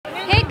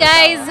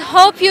guys,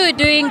 hope you're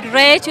doing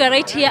great. We are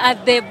right here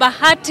at the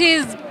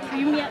Bahati's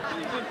Premier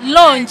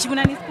Launch.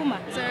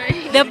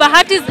 Sorry. The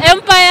Bahati's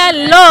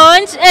Empire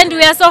Launch, and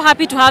we are so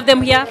happy to have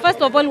them here.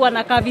 First of all,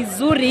 wanakaa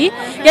vizuri.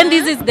 Then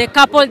this is the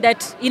couple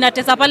that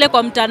inatesa pale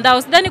kwa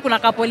mtandao. Sidhani kuna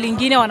couple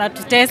lingine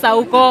wanatutesa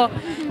huko.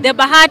 The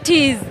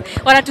Bahati's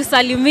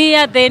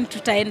wanatusalimia, then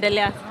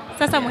tutaendelea.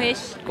 Sasa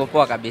Muhesh.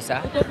 Poa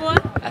kabisa. Poa?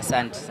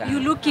 Asante sana. You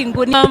looking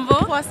good. Mambo?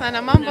 Poa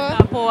sana, mambo.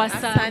 Poa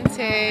sana.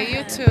 Asante,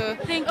 you too.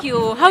 Thank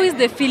you. How is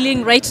the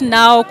feeling right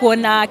now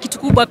kuona kitu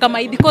kubwa kama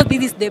hii, because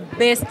this is the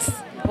best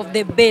of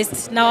the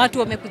best. Na watu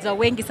wamekuja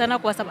wengi sana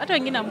kwa sababu hata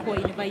wengine hamkuwa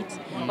invite.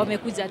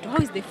 Wamekuja tu.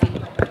 How is the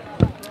feeling?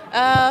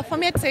 For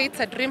me, I'd say it's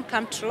a dream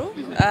come true.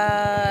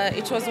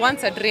 It was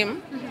once a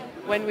dream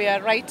when we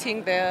are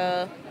writing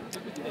the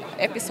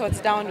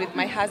episodes down with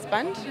my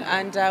husband,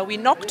 and we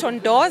knocked on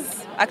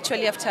doors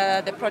actually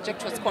after the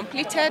project was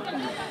completed,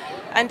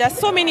 and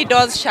so many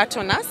doors shut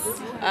on us,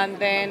 and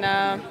then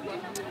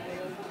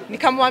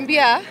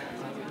nikamwambia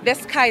the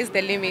sky is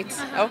the limit.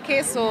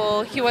 Okay,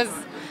 so he was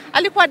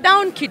alikuwa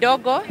down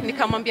kidogo,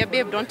 nikamwambia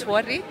babe, don't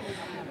worry,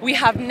 we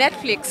have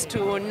Netflix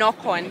to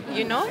knock on,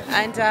 you know,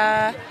 and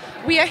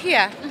we are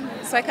here.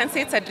 So I can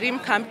say it's a dream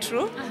come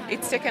true.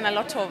 It's taken a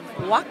lot of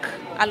work,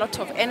 a lot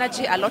of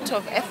energy, a lot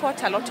of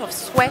effort, a lot of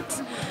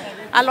sweat,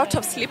 a lot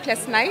of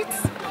sleepless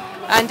nights.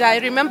 And I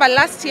remember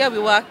last year we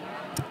were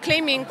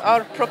claiming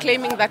or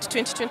proclaiming that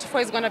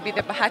 2024 is going to be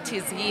the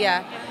Bahati's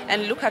year.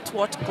 And look at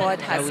what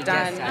God has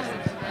done.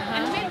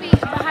 And maybe,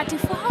 Bahati,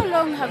 for how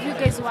long have you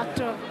guys worked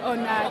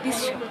on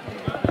this show?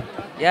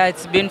 Yeah,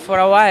 it's been for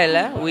a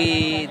while.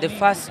 The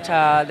first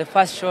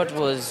shot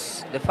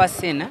was, the first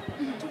scene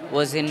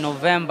was in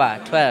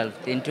November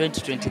 12th in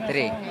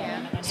 2023.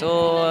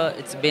 So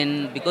it's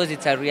been, because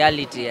it's a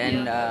reality,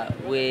 and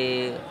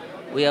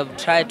we have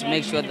tried to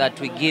make sure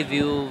that we give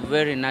you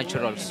very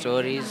natural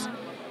stories,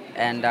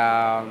 and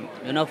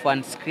you know, for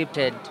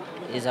unscripted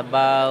is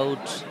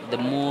about the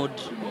mood,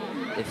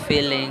 the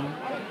feeling,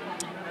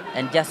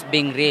 and just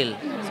being real.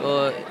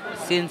 So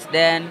since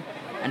then,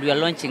 and we are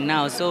launching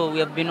now, so we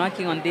have been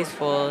working on this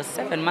for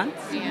 7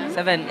 months,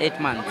 7-8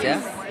 months,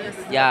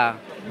 yeah.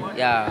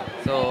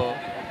 So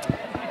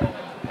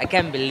I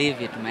can't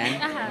believe it, man.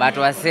 But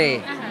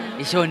wase,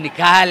 isho ni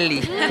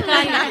kali.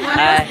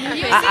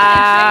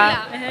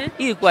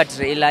 Hii kwa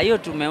trailer, hiyo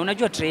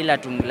unajua trailer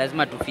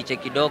lazima tufiche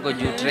kidogo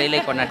juu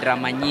trailer iko na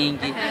drama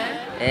nyingi.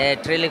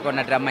 Trailer iko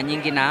na drama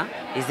nyingi na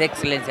His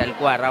Excellency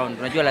alikuwa around.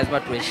 Unajua lazima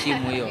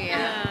tuheshimu hiyo.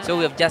 So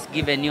we have just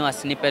given you a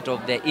snippet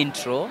of the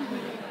intro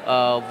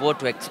of what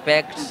to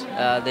expect,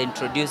 the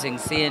introducing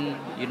scene,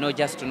 you know,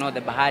 just to know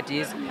the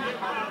Bahatis.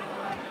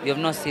 You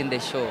have not seen the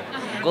show.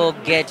 Go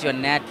get your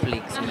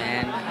Netflix,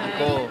 man.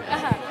 Go.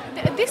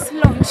 This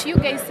launch, you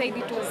guys said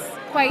it was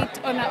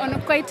quite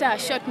on quite a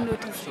short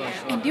notice,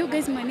 and you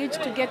guys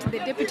managed to get the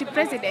deputy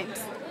president.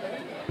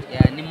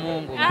 Yeah, ni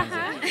Mungu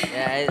manze.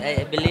 Yeah,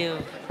 I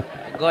believe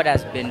God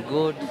has been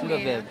good.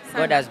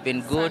 God has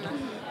been good.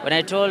 When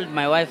I told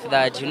my wife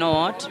that, you know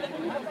what,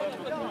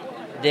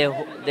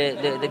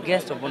 the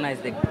guest of honor is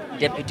the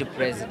deputy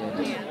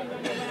president.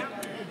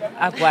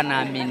 Hakuwa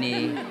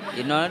naamini,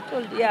 you know,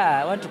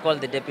 I want to call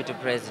the deputy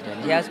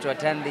president. He has to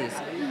attend this,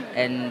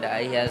 and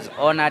he has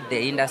honored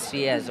the industry,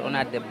 he has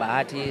honored the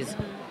Bahatis,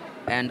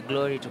 and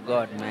glory to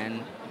God,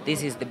 man.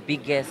 This is the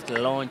biggest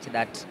launch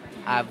that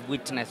I've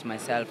witnessed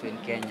myself in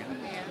Kenya,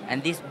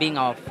 and this being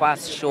our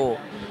first show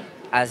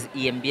as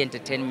EMB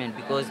Entertainment,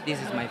 because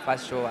this is my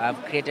first show.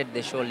 I've created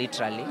the show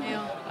literally.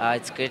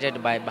 It's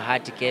created by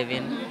Bahati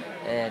Kevin.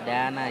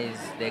 Diana is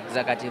the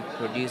executive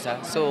producer.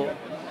 So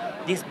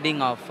this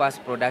being our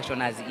first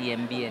production as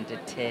EMB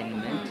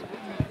Entertainment,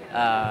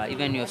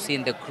 even you've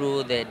seen the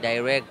crew, the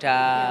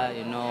director,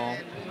 you know,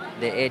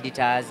 the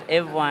editors,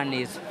 everyone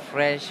is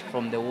fresh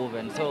from the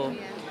woven. So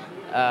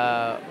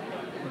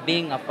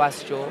being a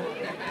first show,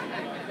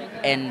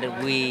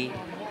 and we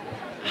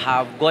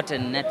have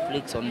gotten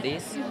Netflix on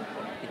this,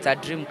 it's a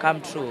dream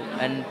come true.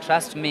 And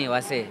trust me,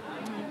 wase,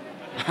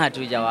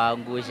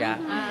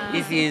 hatujawaangusha.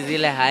 This is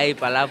ile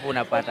hype alafu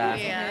unapata.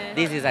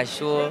 This is a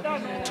show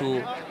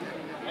to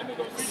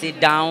sit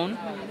down,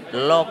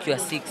 lock your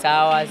 6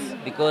 hours,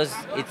 because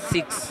it's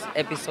 6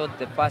 episodes,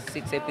 the first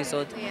 6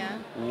 episodes.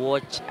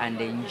 Watch and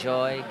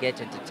enjoy,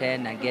 get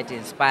entertained and get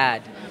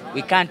inspired.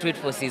 We can't wait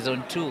for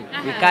season 2.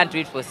 We can't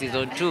wait for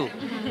season 2.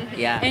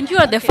 Yeah. And you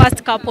are the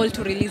first couple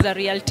to release a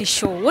reality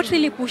show. What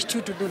really pushed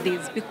you to do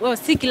this? Because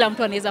si kila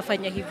mtu anaweza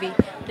fanya hivi.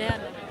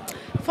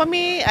 For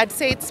me, I'd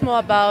say it's more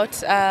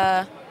about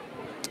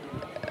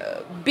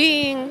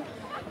being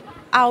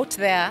out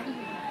there,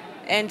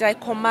 and I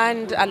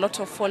command a lot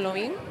of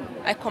following.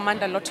 I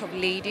command a lot of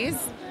ladies.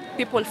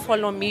 People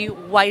follow me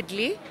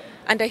widely,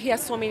 and I hear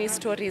so many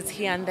stories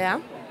here and there.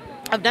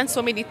 I've done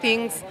so many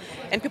things,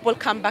 and people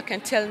come back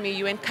and tell me,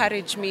 you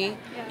encourage me,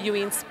 you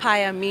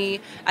inspire me,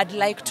 I'd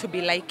like to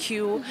be like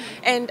you.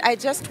 And I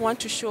just want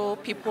to show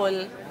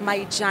people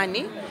my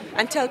journey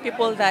and tell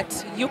people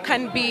that you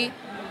can be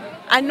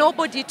a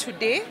nobody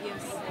today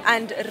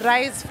and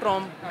rise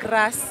from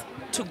grass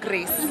to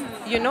grace,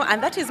 you know,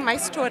 and that is my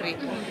story.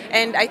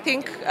 And I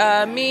think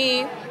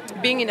me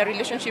being in a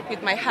relationship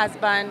with my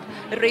husband,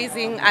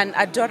 raising an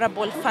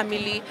adorable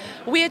family,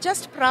 we are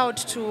just proud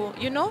to,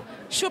 you know,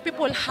 show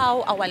people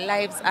how our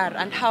lives are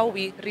and how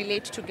we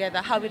relate together,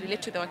 how we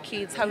relate to our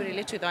kids, how we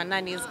relate with our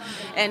nannies.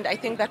 And I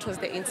think that was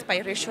the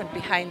inspiration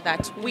behind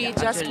that. We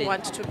just Actually,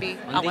 want to be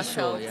on this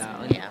show,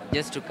 ourselves.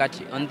 just to catch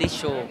you, on this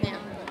show,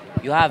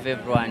 you have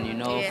everyone, you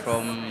know, Yes.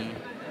 from,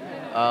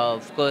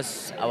 of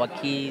course, our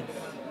kids,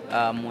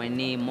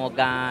 Mweni,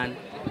 Morgan,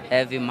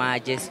 Heavy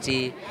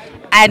Majesty.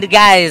 And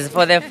guys,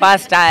 for the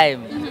first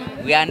time,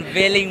 we are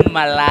unveiling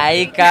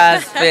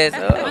Malaika's face.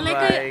 Oh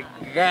my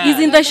God. He's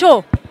in the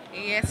show.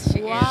 Yes, she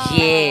is.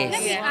 Yes.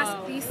 Let me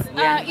ask this.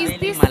 We are Is unveiling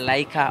this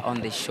Malaika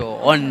on the show,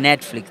 on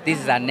Netflix. This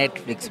is a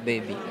Netflix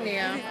baby.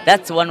 Yeah.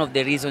 That's one of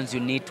the reasons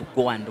you need to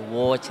go and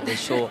watch the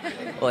show.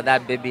 Oh,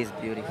 that baby is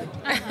beautiful.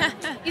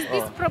 is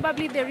this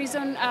probably the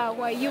reason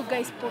why you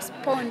guys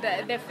postponed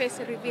the face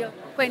reveal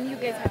when you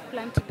guys had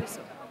planned to do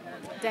so,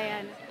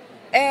 Diana?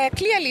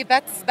 Clearly,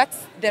 that's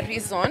the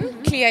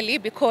reason. Clearly,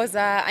 because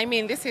I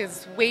mean, this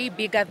is way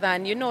bigger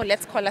than, you know,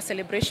 let's call a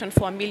celebration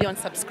for 1 million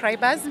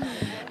subscribers.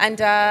 And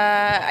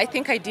I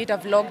think I did a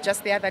vlog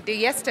just the other day,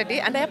 yesterday,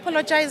 and I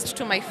apologized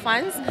to my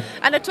fans,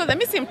 and I told them,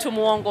 "Misi mtu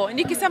muongo,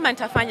 nikisema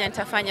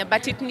nitafanya,"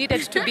 but it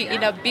needed to be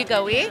in a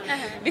bigger way.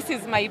 This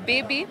is my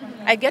baby.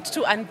 I get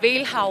to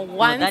unveil her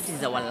once. No, that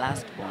is our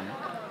last one.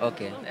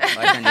 Okay.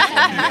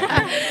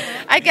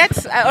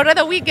 or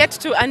rather, we get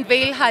to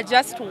unveil her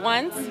just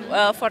once,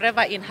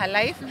 forever in her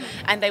life,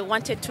 and I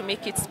wanted to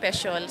make it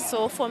special.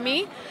 So for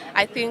me,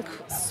 I think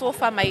so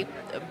far my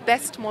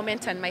best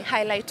moment and my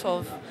highlight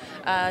of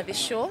the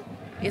show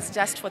is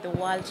just for the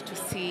world to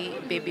see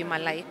baby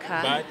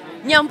Malaika.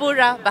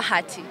 Nyambura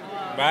Bahati.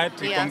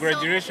 But Yes.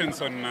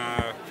 congratulations on,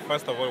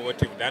 first of all,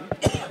 what you've done.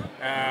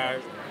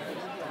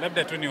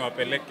 Labda tu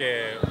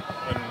niwapeleke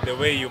on the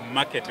way you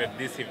marketed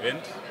this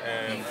event,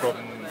 from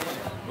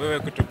wewe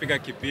kutupiga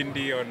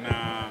kipindi on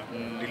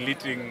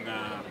deleting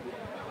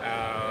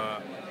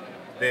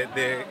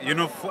the you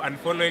know,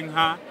 unfollowing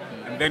her,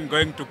 and then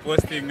going to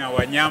posting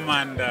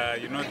Wanyama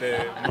and you know,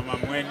 the Mama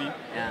Mweni.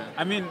 Yeah.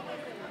 I mean,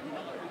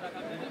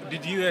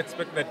 did you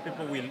expect that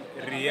people will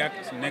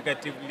react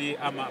negatively?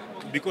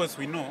 Because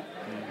we know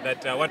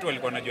that watu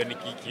walikuwa wanajua ni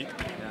kiki,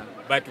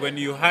 but when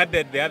you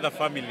added the other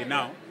family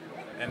now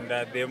and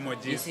the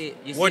emojis,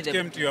 you what see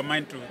came to your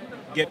mind to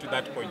get to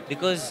that point?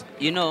 Because,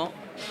 you know,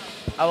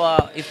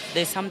 if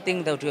there's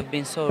something that we've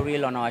been so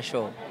real on our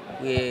show,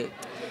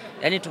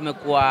 yani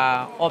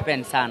tumekuwa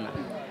open sana.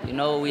 You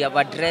know, we have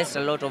addressed a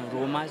lot of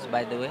rumors,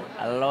 by the way,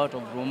 a lot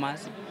of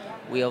rumors.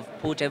 We have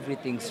put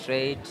everything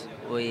straight.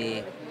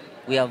 We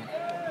have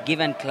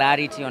given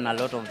clarity on a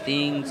lot of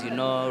things, you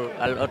know,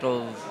 a lot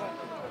of,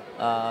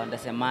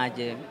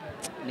 ndasemaje,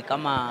 ni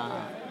kama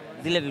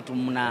zile vitu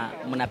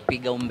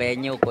mnapiga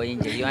umbenye huko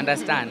nje, you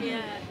understand?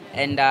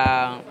 And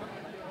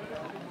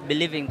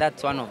believing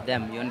that's one of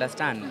them, you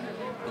understand?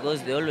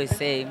 Because they always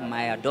say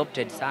my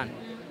adopted son,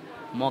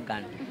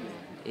 Morgan,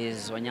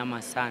 is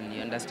Wanyama's son,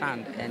 you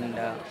understand? And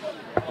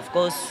of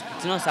course,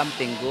 it's not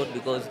something good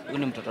because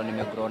uni mtoto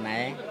nimegrow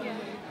naye.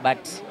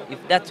 But if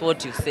that's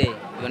what you say,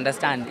 you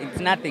understand, it's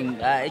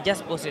nothing. I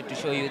just posted to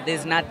show you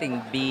there's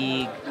nothing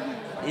big.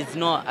 It's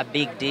not a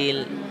big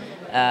deal.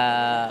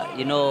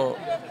 You know,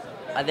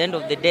 at the end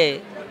of the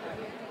day,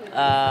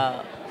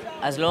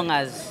 as long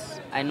as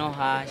I know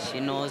her, she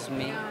knows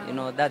me, you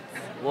know, that's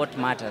what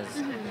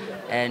matters.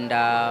 And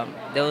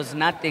there was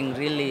nothing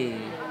really,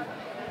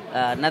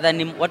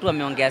 nadhani watu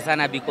wameongea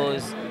sana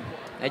because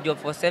najua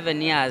for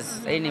 7 years,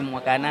 sasa ni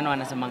mwaka 8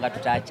 wanasemanga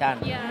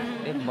tutaachana.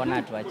 Mbona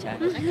hatuachane?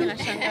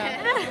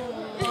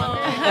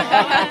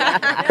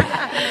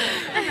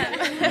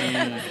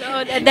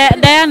 So,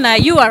 Diana,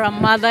 you are a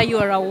mother, you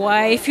are a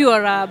wife, you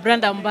are a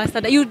brand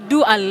ambassador. You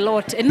do a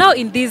lot. And now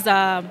in this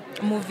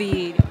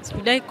movie,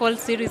 should I call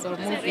series or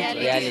movie?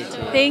 Reality.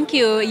 Thank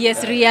you.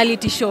 Yes,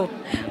 reality show.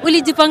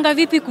 Ulijipanga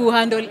vipi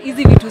kuhandle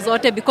hizi vitu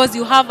zote because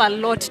you have a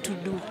lot to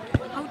do?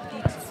 How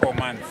did 4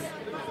 months.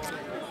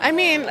 I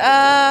mean,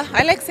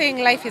 I like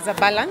saying life is a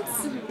balance.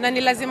 Na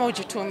ni lazima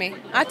ujitume.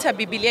 Hata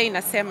Biblia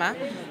inasema,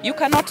 you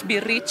cannot be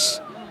rich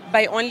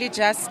by only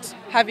just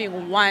having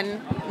one,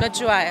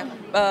 najua,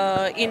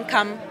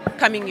 income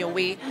coming your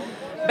way.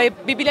 By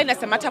Biblia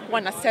inasema hata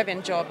kuwa na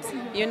 7 jobs,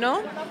 you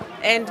know?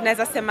 And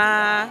naweza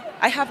sema,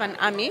 I have an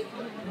army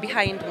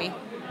behind me.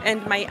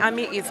 And my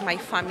army is my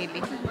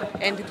family.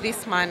 And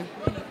this man,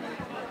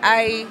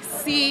 I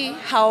see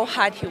how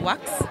hard he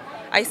works.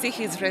 I see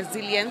his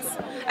resilience.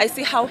 I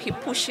see how he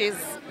pushes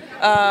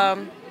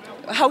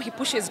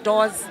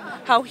doors,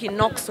 how he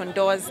knocks on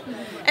doors.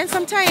 And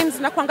sometimes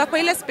nakwanga kwa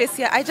ile space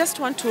ya, I just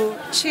want to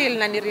chill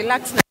na ni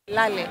relax na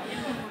nilale.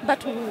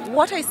 But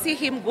what I see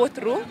him go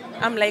through,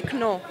 I'm like,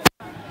 no.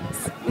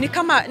 Ni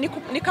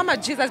kama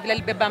Jesus vile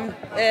alibeba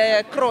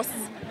cross.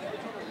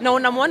 Na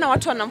unamuona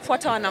watu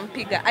wanamfuata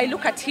wanampiga. I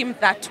look at him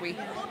that way,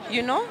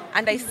 you know?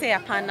 And I say,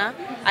 apana,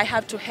 I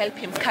have to help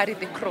him carry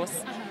the cross.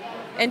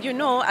 And you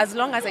know, as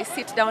long as I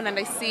sit down and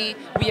I see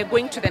we are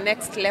going to the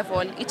next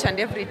level each and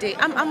every day,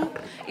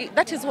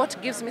 that is what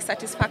gives me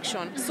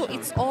satisfaction. So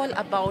it's all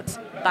about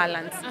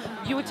balance.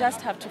 You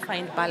just have to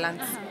find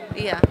balance.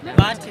 Yeah.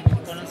 Bahati,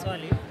 kuna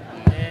swali.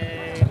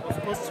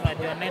 Of course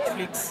tunajua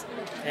Netflix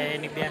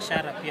ni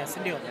biashara pia, si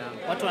ndio?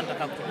 Watu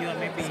wanataka kujua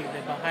maybe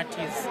the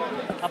Bahatis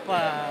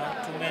hapa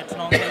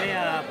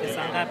tunaongelea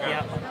pesa ngapi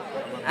hapa?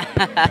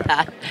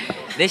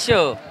 The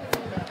show.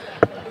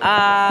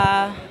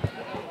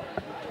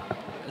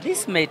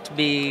 This might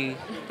be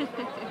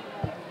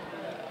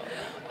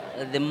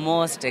the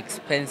most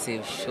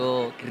expensive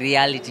show,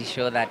 reality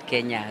show that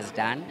Kenya has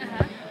done.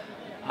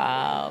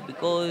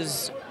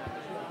 Because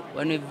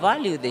when we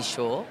value the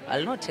show,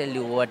 I'll not tell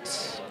you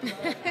what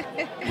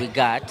we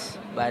got,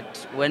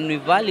 but when we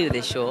value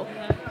the show,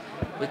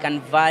 we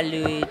can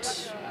value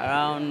it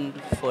around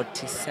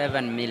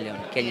 47 million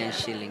Kenyan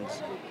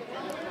shillings.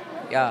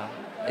 Yeah,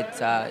 it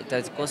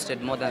has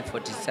costed more than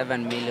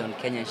 47 million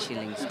Kenyan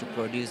shillings to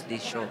produce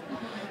this show.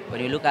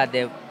 When you look at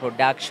the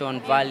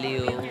production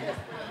value,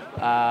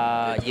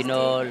 you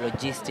know,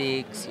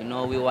 logistics, you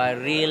know, we were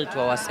real to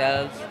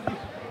ourselves.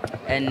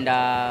 And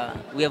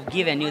we have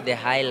given you the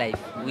high life.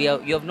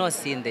 You have not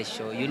seen the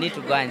show. You need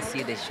to go and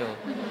see the show.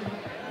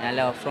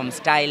 And, from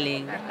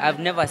styling, I've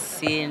never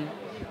seen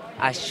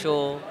a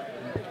show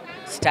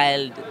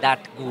styled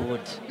that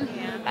good.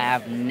 I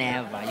have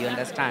never. You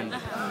understand?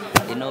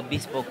 You know,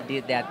 Bespoke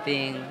did their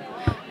thing.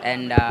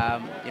 And,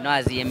 you know,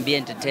 as EMB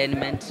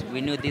Entertainment,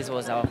 we knew this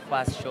was our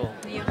first show.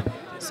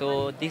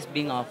 So this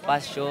being our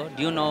first show,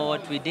 do you know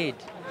what we did?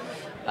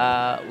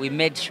 We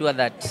made sure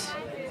that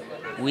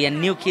we are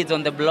new kids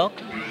on the block,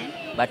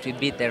 but we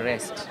beat the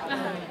rest.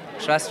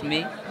 Trust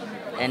me.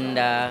 And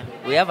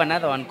we have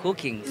another one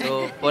cooking.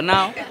 So for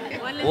now,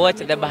 watch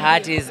the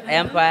Bahati's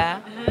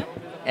Empire.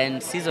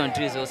 And season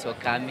 2 is also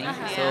coming.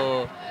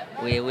 So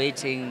we're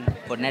waiting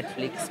for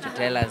Netflix to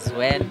tell us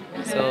when.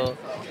 So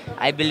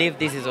I believe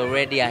this is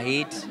already a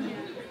hit.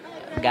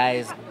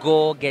 Guys,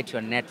 go get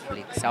your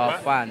Netflix. Our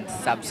fans,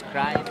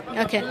 subscribe.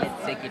 Okay.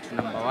 Let's take it to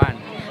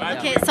 #1.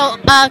 Okay, so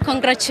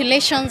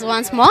congratulations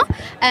once more.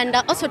 And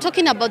also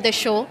talking about the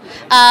show,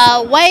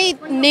 why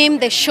name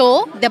the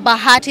show The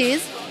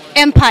Bahati's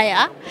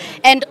Empire?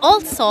 And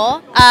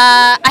also,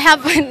 I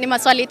have ni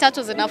maswali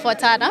tatu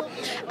zinafuatana.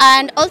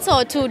 And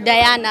also to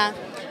Diana,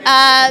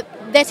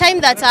 the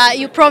time that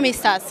you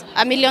promised us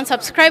 1 million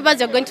subscribers,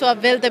 you're going to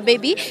avail the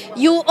baby.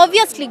 You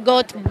obviously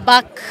got is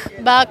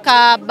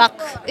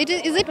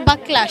it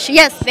backlash?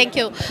 Yes, thank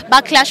you.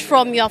 Backlash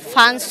from your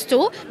fans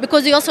too,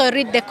 because you also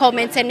read the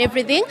comments and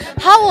everything.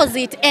 How was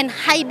it? And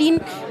hiding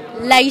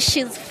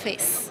Laishi's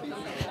face,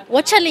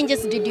 what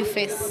challenges did you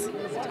face?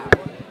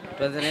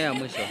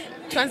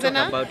 Talk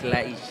about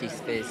Laishi's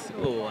face.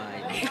 Oh,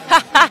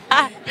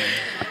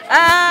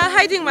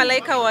 Hiding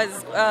Malaika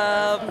was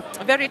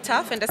very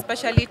tough, and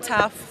especially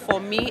tough for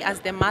me as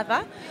the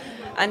mother.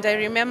 And I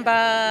remember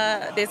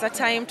there's a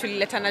time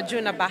tuliletana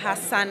juu na Baha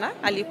sana,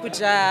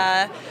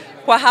 alikuja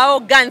kwa hao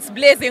guns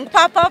blazing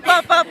pa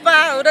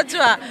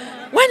unajua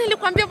wewe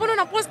nilikwambia mbona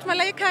una post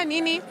Malaika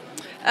nini.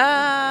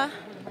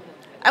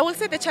 I will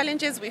say the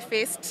challenges we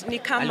faced ni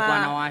kama alikuwa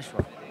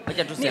anawashwa.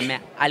 Wacha tuseme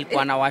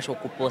alikuwa anawashwa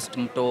kupost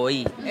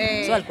mtoi.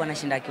 So alikuwa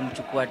anashinda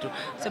akimchukua tu.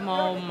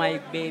 Sema oh my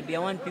baby, I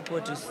want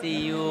people to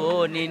see you.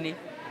 Oh nini.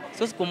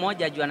 So siku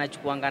moja juu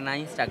anachukuanga na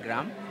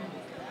Instagram.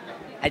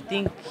 I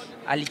think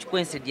alichukua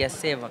instead ya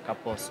save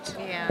akapost.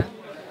 Yeah.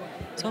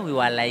 So we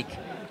were like,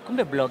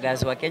 kumbe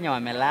bloggers wa Kenya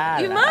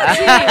wamelala.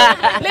 Imagine.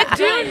 Like,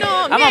 do you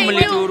know? Ama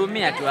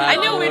mlituhurumia tu hapo. I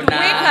knew we'd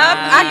wake up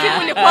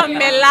aki mlikuwa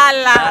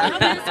mmelala.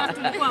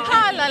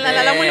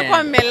 La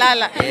mlikuwa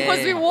mmelala.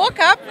 Because we woke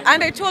up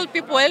and I told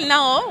people, well,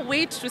 now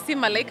wait to see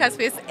Malaika's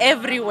face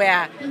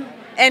everywhere.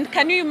 And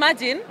can you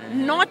imagine?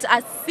 Not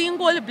a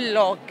single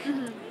blog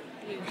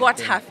got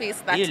her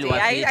face that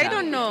day. I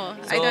don't know.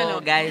 So, I don't know.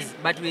 Guys,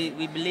 but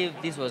we believe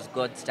this was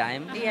God's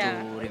time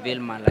to reveal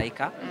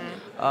Malaika.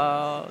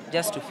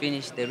 Just to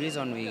finish, the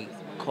reason we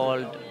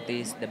called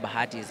this the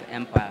Bahati's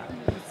Empire,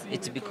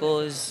 it's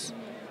because,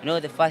 you know,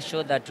 the first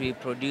show that we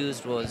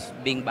produced was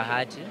Being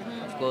Bahati.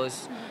 Of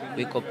course,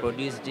 we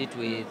co-produced it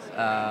with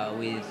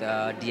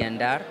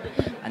D&R,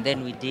 and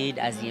then we did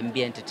as EMB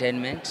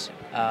Entertainment,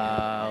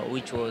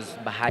 which was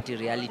Bahati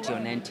Reality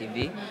on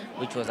NTV,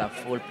 which was a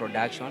full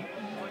production.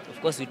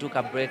 Of course, we took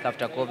a break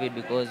after COVID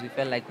because we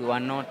felt like we were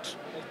not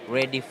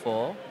ready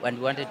for, when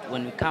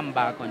we come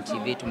back on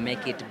TV to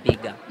make it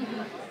bigger.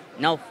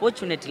 Now,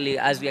 fortunately,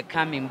 as we are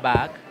coming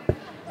back,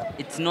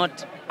 it's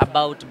not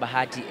about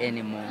Bahati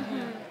anymore.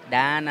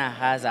 Diana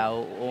has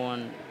our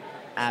own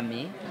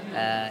army,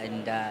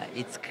 and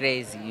it's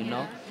crazy, you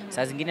know.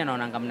 Saa zingine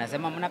naonanga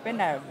mnasema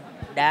mnapenda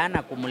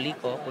Diana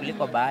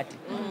kuliko Bahati.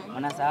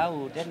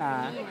 Mnasahau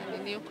tena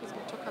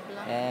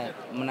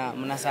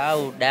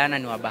mnasahau Diana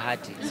ni wa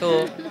Bahati.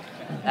 So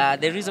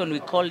the reason we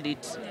called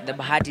it the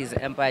Bahati's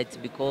Empire is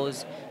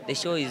because the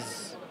show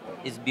is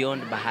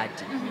beyond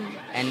Bahati,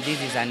 and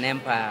this is an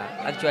empire.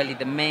 Actually,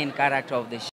 the main character of the show